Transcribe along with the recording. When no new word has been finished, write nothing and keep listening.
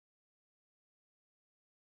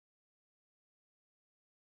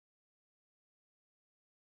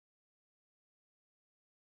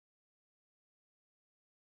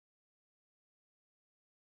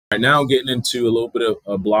Right now, getting into a little bit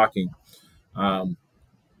of blocking. Um,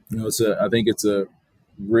 I think it's a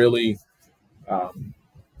really um,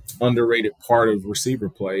 underrated part of receiver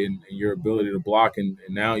play and your ability to block. And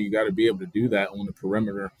now you got to be able to do that on the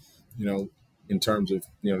perimeter, you know, in terms of,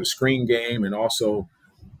 the screen game and also,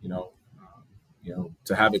 you know,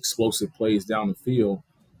 to have explosive plays down the field,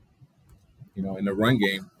 in the run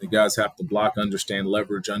game, the guys have to block, understand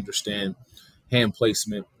leverage, understand hand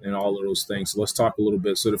placement, and all of those things. So let's talk a little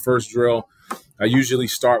bit. So the first drill I usually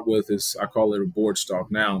start with is I call it a board stalk.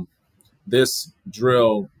 Now, this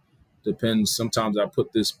drill depends. Sometimes I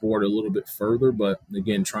put this board a little bit further, but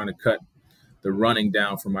again, trying to cut the running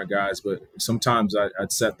down for my guys. But sometimes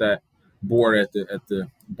I'd set that board at the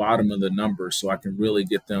bottom of the number so I can really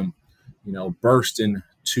get them, bursting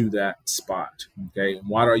to that spot. Okay. And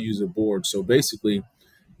why do I use a board? So basically,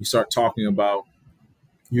 you start talking about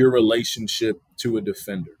your relationship to a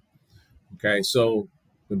defender. Okay. So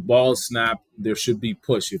the ball snap, there should be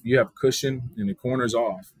push. If you have cushion and the corner's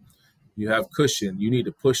off, you have cushion, you need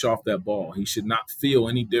to push off that ball. He should not feel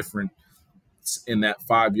any different in that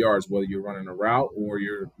 5 yards, whether you're running a route or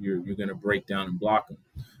you're going to break down and block him.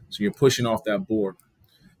 So you're pushing off that board,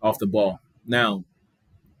 off the ball. Now,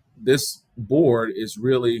 this board is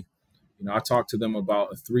really, I talk to them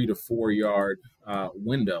about a 3 to 4 yard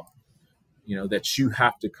window, that you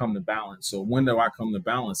have to come to balance. So when do I come to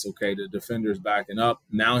balance? Okay, the defender's backing up.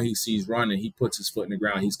 Now he sees running. He puts his foot in the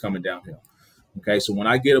ground. He's coming downhill. Okay, so when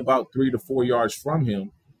I get about 3 to 4 yards from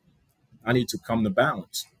him, I need to come to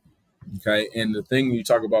balance. Okay, and the thing you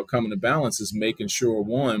talk about coming to balance is making sure,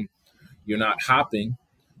 one, you're not hopping.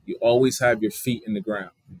 You always have your feet in the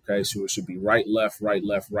ground. Okay, so it should be right, left, right,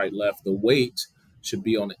 left, right, left. The weight should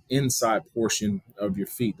be on the inside portion of your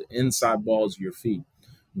feet, the inside balls of your feet.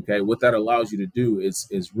 Okay, what that allows you to do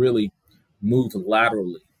is really move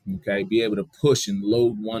laterally. Okay, be able to push and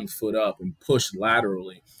load one foot up and push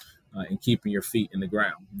laterally and keeping your feet in the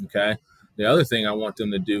ground. Okay, the other thing I want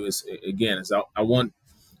them to do is, again, is I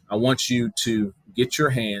want you to get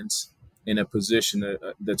your hands in a position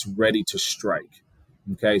that's ready to strike.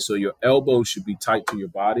 Okay, so your elbows should be tight to your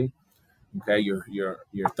body. Okay, your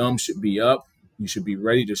thumb should be up. You should be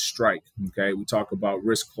ready to strike. Okay, we talk about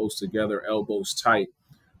wrists close together, elbows tight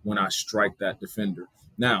when I strike that defender.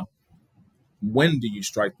 Now, when do you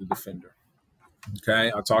strike the defender?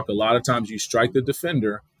 Okay, I talk a lot of times you strike the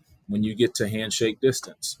defender when you get to handshake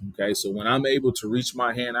distance. Okay, so when I'm able to reach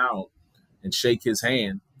my hand out and shake his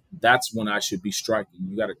hand, that's when I should be striking.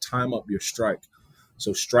 You got to time up your strike.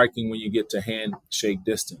 So striking when you get to handshake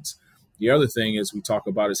distance. The other thing is we talk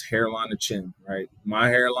about is hairline to chin, right? My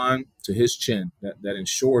hairline to his chin. That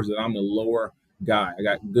ensures that I'm the lower guy. I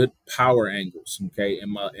got good power angles, okay,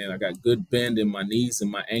 and I got good bend in my knees and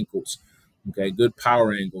my ankles, okay, good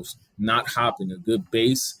power angles, not hopping, a good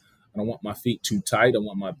base. I don't want my feet too tight. I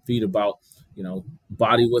want my feet about,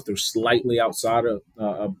 body width or slightly outside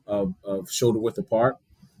of shoulder width apart,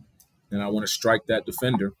 and I want to strike that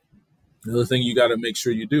defender. The other thing you got to make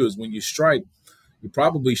sure you do is when you strike, you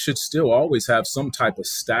probably should still always have some type of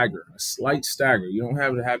stagger, a slight stagger. You don't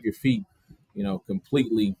have to have your feet,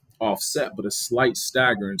 completely offset, but a slight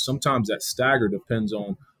stagger. And sometimes that stagger depends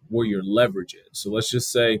on where your leverage is. So let's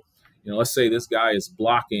just say, let's say this guy is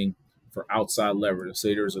blocking for outside leverage. Let's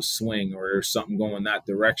say there's a swing or there's something going that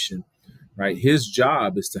direction, right? His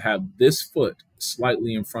job is to have this foot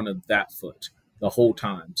slightly in front of that foot the whole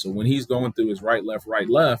time. So when he's going through his right,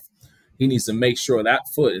 left, he needs to make sure that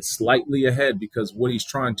foot is slightly ahead because what he's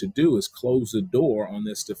trying to do is close the door on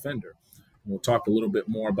this defender. And we'll talk a little bit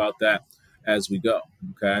more about that as we go,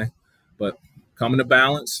 okay? But coming to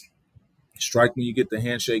balance, strike when you get the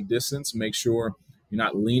handshake distance. Make sure you're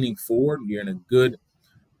not leaning forward. You're in a good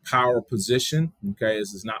power position, okay?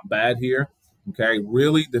 This is not bad here, okay?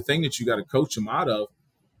 Really, the thing that you got to coach him out of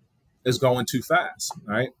is going too fast,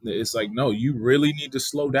 right? It's like, no, you really need to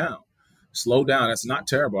slow down. Slow down. That's not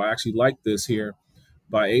terrible. I actually like this here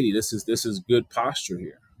by 80. This is good posture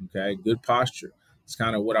here. Okay, good posture. It's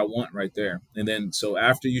kind of what I want right there. And then so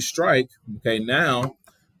after you strike, okay, now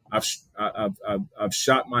I've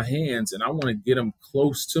shot my hands and I want to get them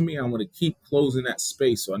close to me. I want to keep closing that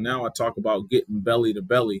space. So now I talk about getting belly to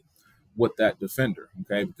belly with that defender.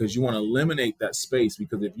 Okay, because you want to eliminate that space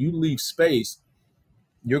because if you leave space,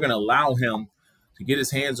 you're going to allow him to get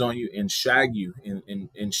his hands on you and shag you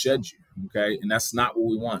and shed you. Okay, and that's not what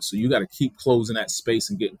we want. So you got to keep closing that space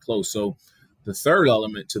and getting close. So the third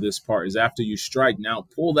element to this part is after you strike, now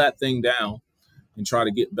pull that thing down and try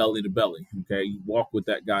to get belly to belly. Okay, you walk with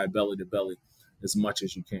that guy belly to belly as much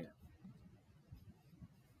as you can.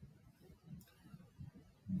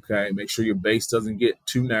 Okay, make sure your base doesn't get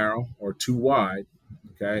too narrow or too wide.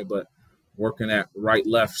 okay? But working at right,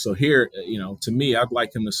 left. So here, to me, I'd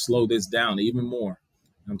like him to slow this down even more.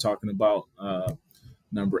 I'm talking about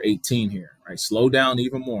number 18 here, right? Slow down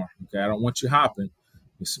even more, okay? I don't want you hopping.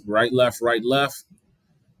 It's right, left,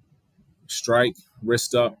 strike,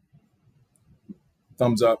 wrist up,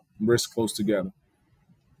 thumbs up, wrists close together.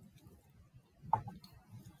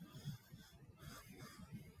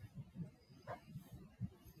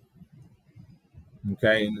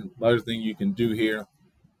 Okay, and the other thing you can do here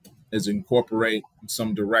is incorporate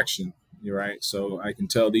some direction, right? So I can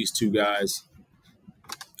tell these two guys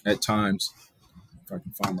at times, if I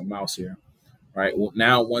can find my mouse here, right? Well,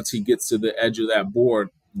 now once he gets to the edge of that board,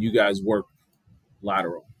 you guys work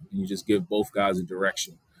lateral. You just give both guys a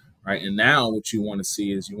direction, right? And now what you want to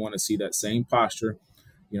see is you want to see that same posture,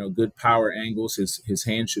 good power angles. His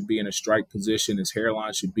hand should be in a strike position. His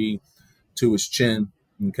hairline should be to his chin,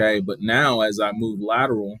 okay? But now as I move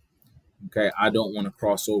lateral, okay, I don't want to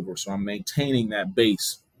cross over. So I'm maintaining that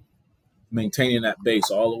base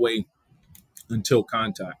all the way until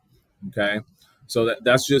contact, okay? So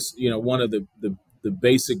that's just, one of the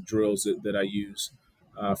basic drills that I use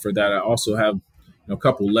for that. I also have a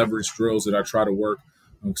couple leverage drills that I try to work.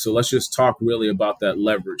 So let's just talk really about that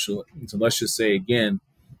leverage. So let's just say again,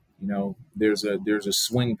 there's a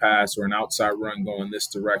swing pass or an outside run going this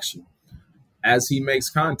direction. As he makes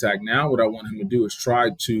contact, now what I want him to do is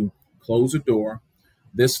try to close the door.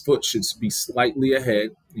 This foot should be slightly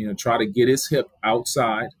ahead, try to get his hip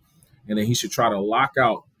outside, and then he should try to lock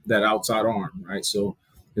out that outside arm, right? So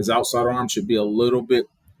his outside arm should be a little bit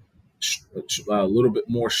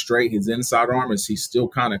more straight. His inside arm he's still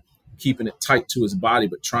kind of keeping it tight to his body,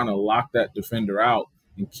 but trying to lock that defender out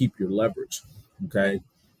and keep your leverage, okay?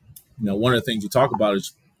 One of the things you talk about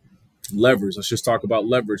is leverage. Let's just talk about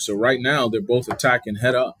leverage. So right now they're both attacking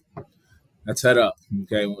head up. That's head up,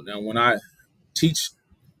 okay? Now when I teach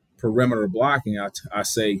perimeter blocking, I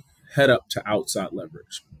say head up to outside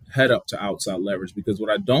leverage, because what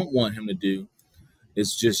I don't want him to do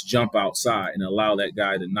is just jump outside and allow that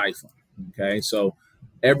guy to knife him, okay? So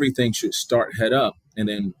everything should start head up, and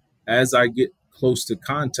then as I get close to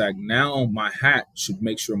contact, now my hat should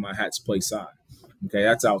make sure my hat's play side, okay?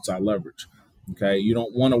 That's outside leverage, okay? You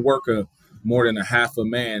don't want to work more than a half a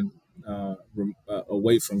man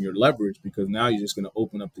away from your leverage, because now you're just going to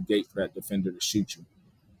open up the gate for that defender to shoot you.